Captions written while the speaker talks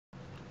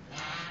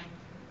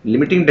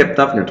limiting depth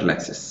of neutral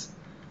axis.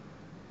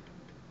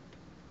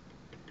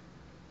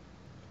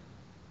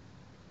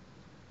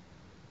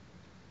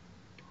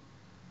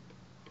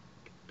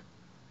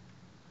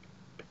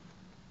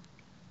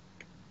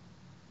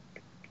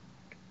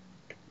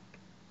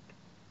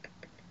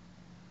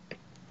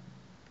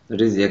 That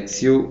is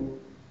XU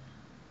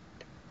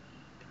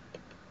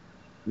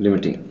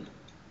limiting.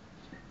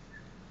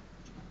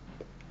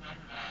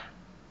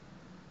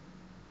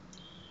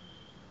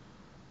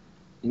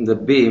 In the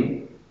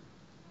beam,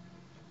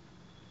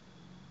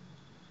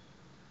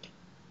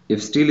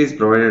 if steel is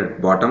provided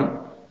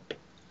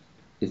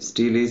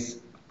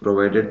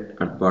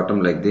at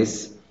bottom, like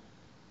this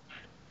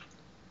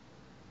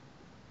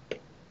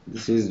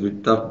is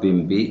width of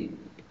beam B,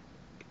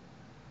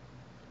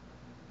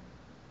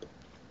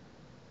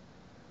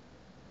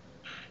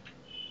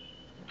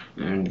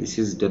 and this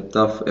is depth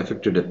of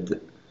effective depth.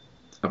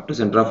 Up to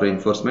center of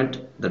reinforcement,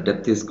 the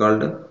depth is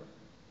called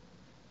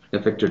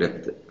effective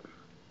depth.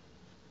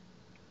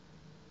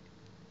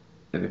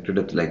 Effective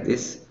depth like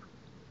this.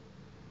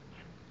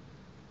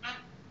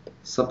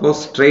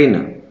 Suppose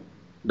strain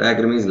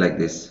diagram is like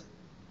this.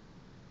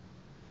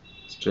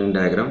 Strain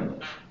diagram.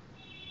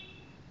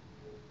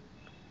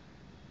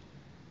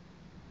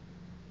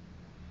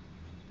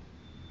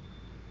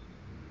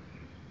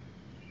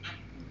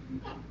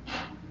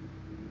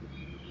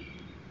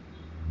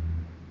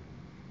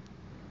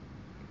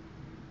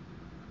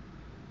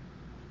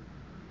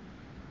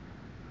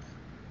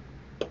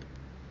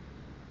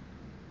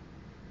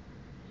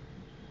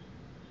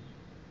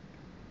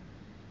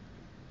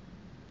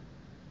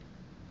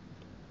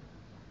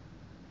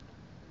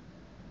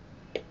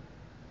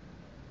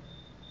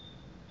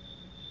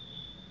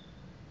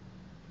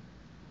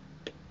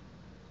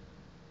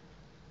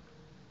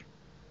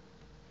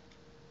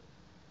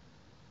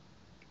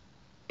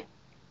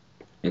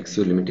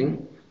 XU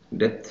limiting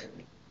depth,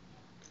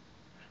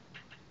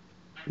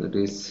 that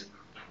is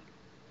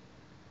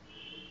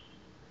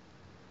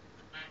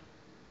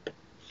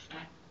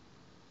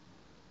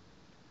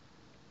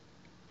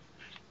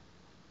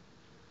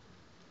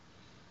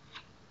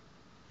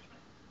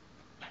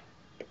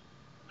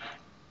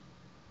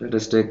let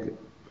us take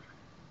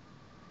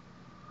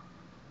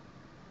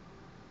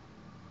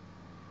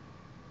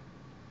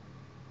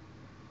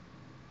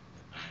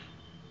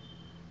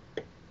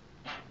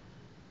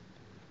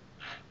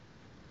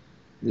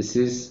this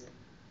is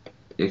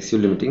XU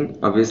limiting.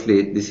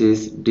 Obviously this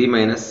is D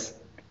minus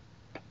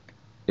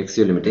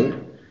XU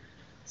limiting.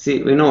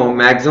 See, we know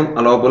maximum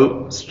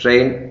allowable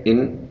strain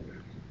in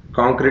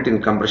concrete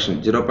in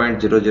compression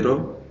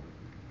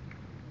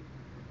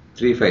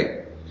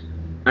 0.0035,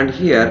 and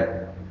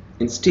here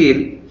in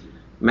steel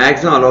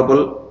maximum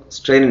allowable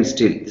strain in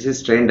steel. This is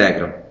strain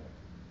diagram.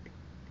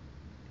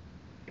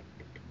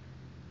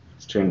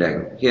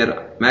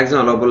 Here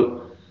maximum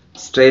allowable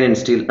strain in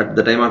steel at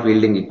the time of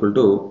yielding equal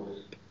to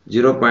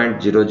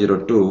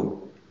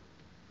 0.002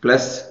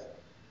 plus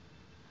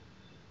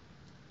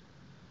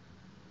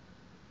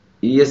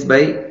ES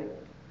by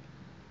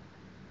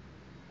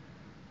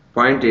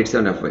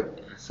 0.87 Fy,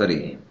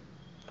 sorry,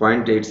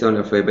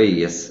 0.87 Fy by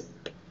ES.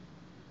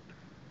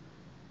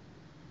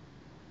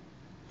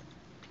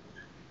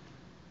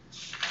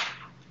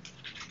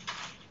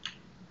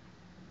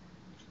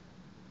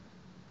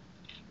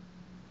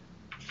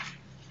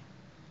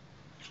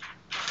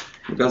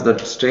 Because the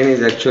strain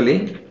is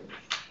actually,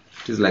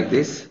 it is like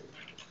this.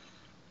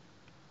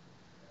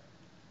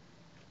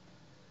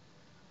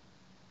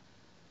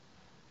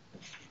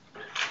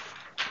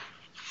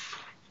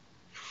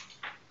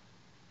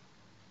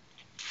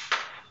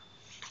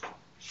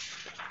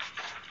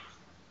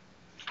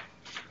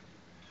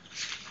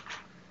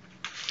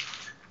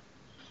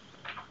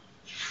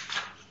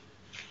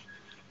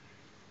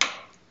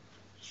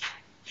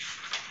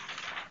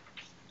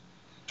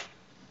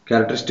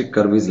 Characteristic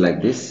curve is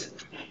like this.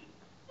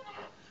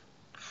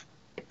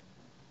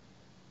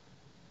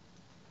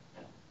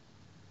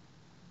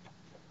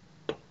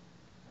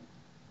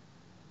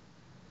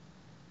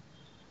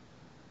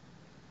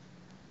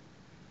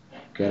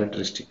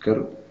 Characteristic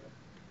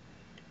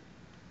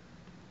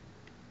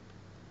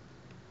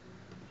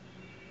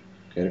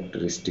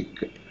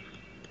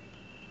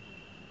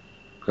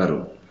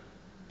curve.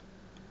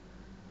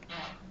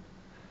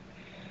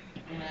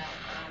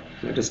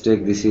 Let us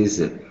take this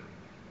is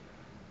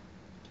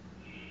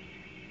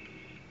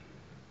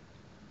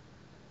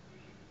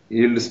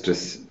yield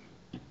stress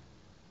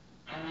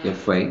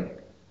Fy,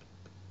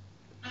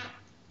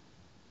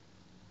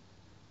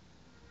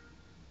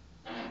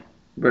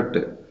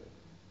 but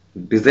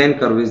design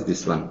curve is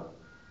this one.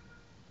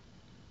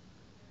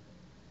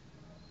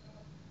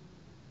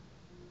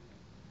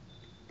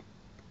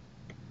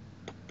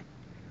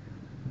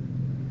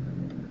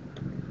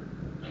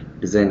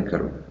 Design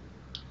curve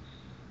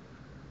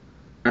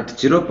at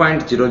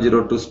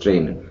 0.002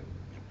 strain.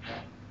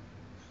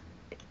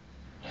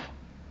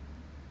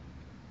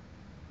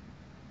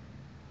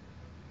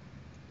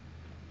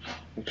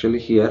 Actually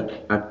here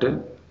at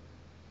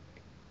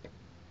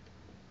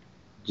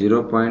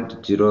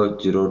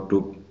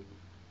 0.002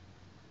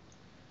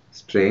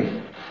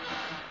 strain.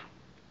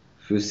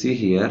 If you see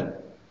here,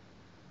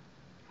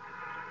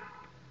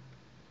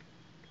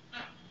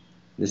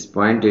 this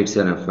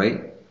 0.87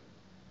 Fy,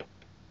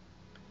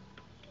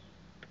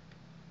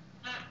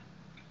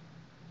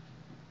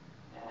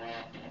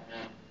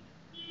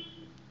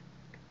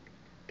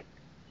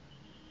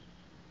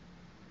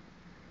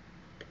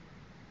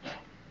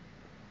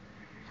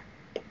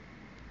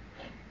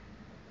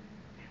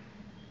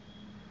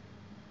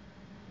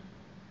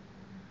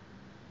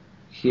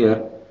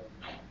 here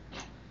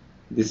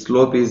the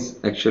slope is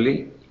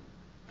actually,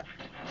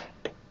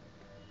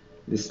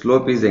 the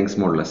slope is Young's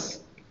modulus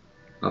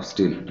of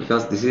steel,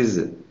 because this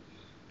is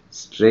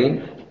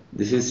strain,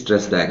 this is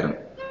stress diagram,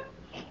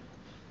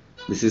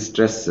 this is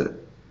stress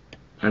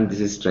and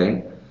this is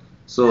strain.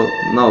 So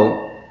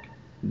now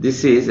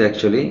this is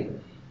actually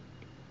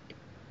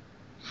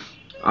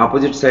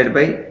opposite side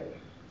by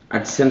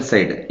adjacent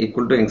side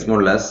equal to Young's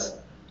modulus.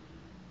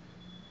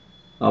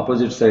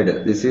 Opposite side,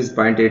 this is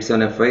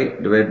 0.87 Fy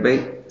divided by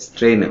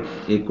strain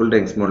equal to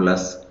Young's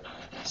modulus.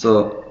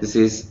 So this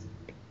is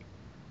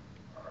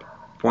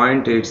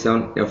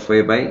 0.87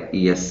 Fy by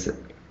Es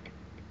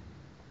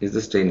is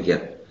the strain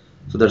here.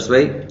 So that's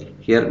why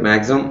here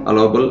maximum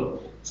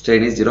allowable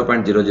strain is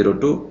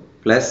 0.002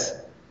 plus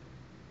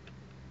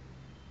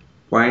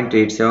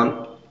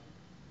 0.87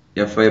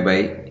 Fy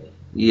by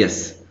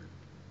Es.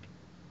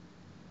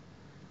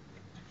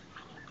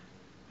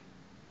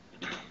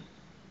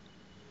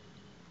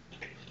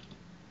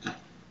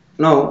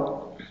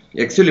 Now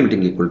axial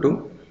limiting equal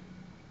to,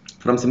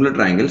 from similar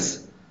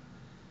triangles,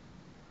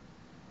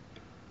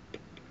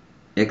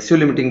 axial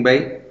limiting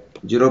by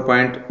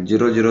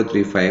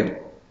 0.0035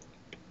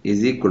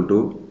 is equal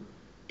to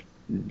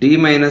d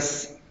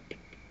minus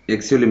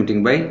axial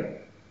limiting by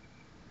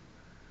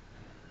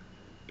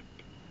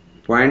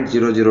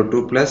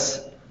 0.002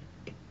 plus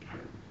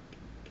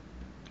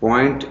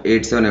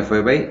 0.87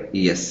 Fy by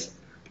Es.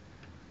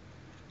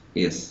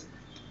 Yes,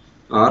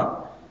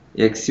 or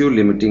axial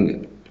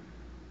limiting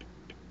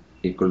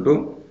equal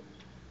to,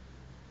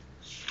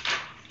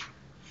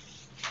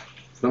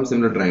 from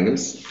similar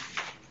triangles,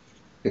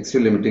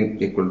 axial limiting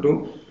equal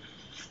to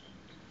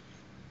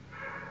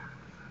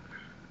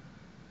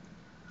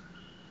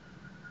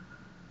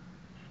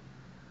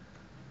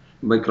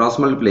by cross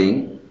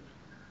multiplying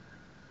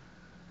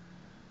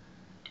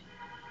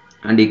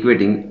and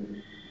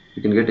equating,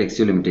 you can get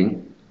axial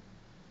limiting.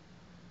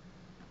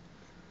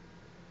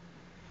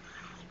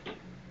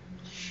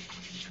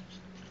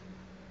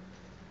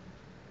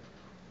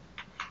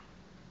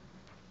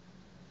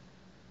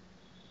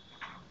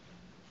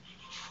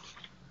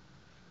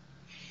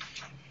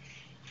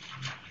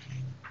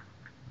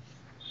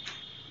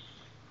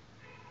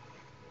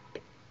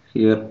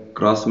 Here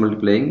cross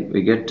multiplying,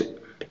 we get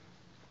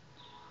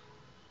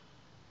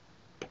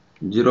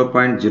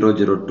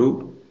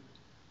 0.002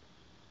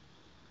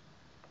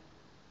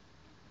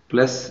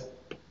 plus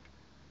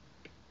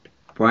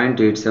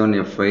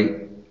 0.87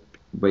 Fy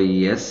by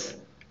Es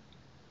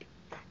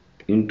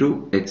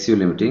into axial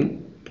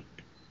limiting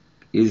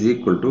is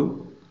equal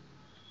to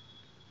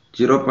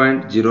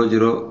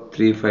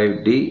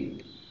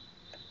 0.0035d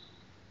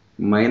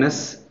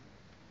minus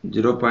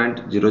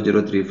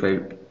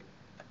 0.0035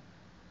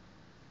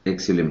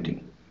 axial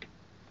limiting,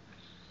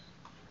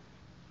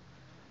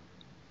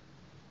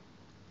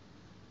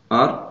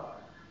 or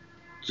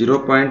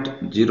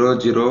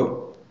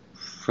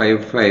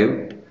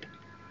 0.0055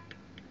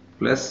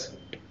 plus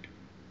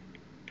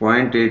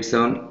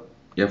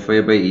 0.87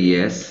 Fy by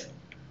Es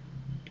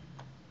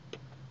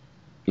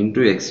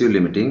into axial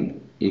limiting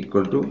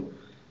equal to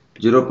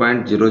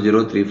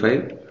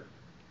 0.0035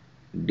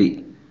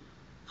 d.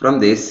 From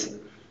this,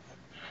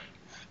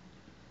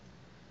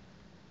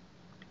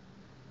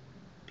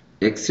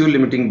 axial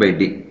limiting by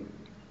d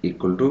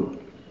equal to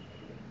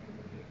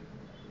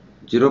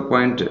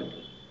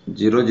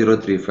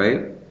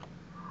 0.0035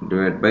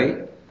 divided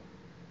by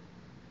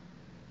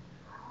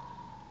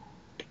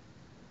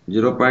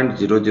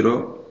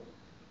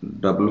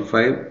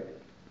 0.0055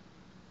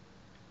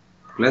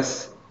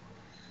 plus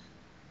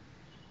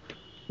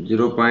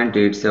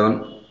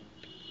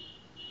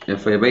 0.87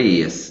 Fy by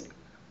Es.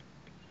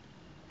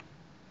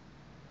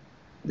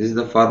 This is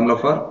the formula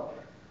for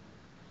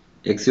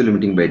axial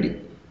limiting by d.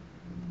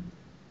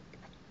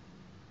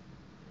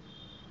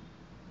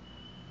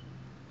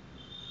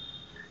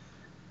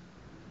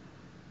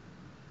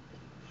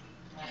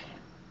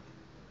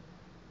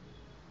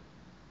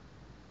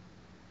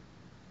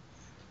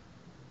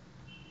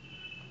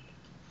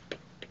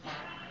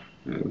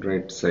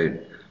 Right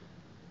side.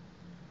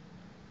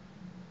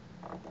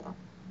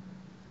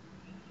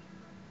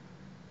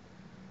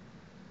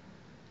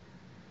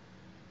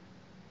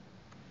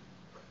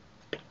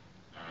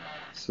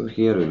 So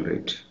here we'll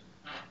write.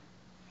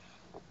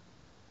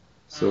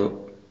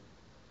 So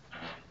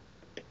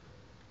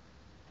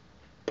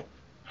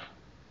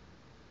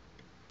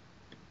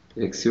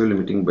axial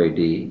limiting by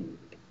d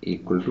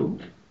equal to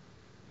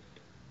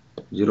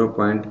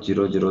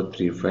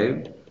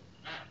 0.0035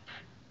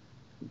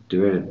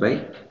 divided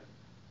by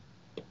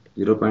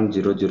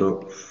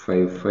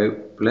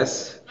 0.0055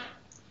 plus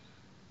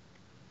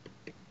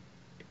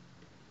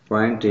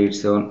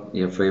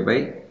 0.87 Fi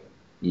by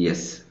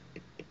Es.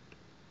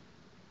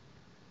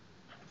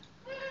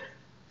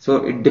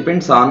 So it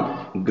depends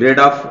on grade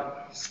of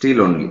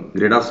steel only.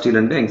 Grade of steel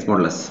and Young's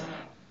modulus.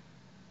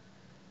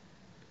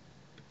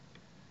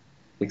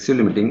 Axial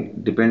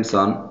limiting depends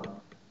on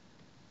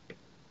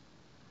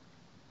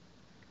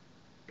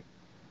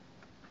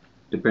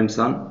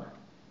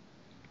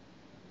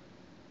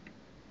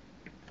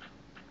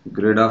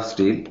grade of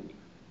steel,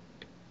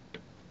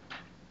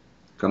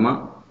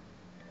 comma,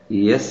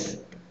 Es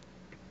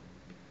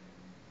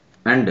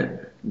and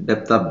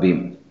depth of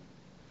beam.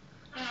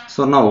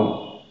 So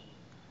now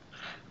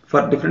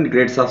for different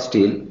grades of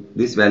steel,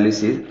 these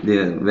values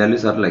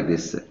are like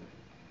this.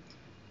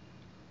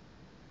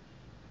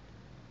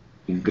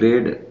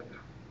 Grade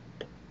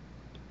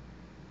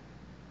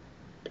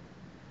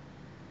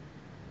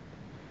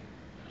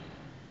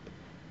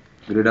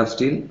of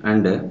steel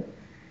and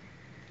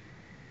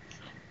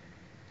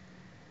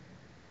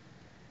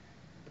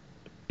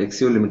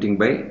axial limiting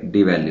by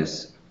D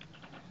values.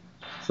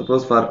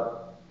 Suppose for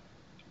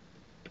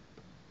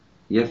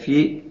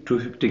Fe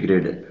 250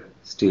 grade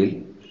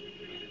steel,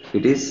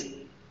 it is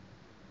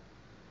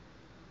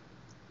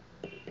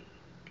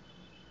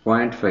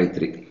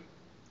 0.53.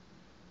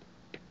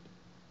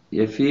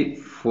 Fe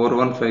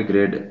 415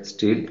 grade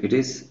steel, it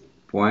is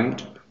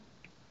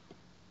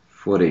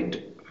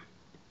 0.48.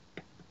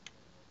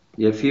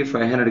 Fe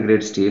 500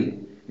 grade steel,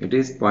 it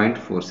is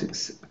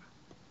 0.46.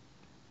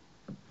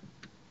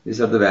 These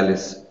are the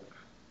values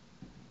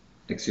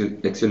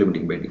axial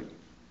limiting by D.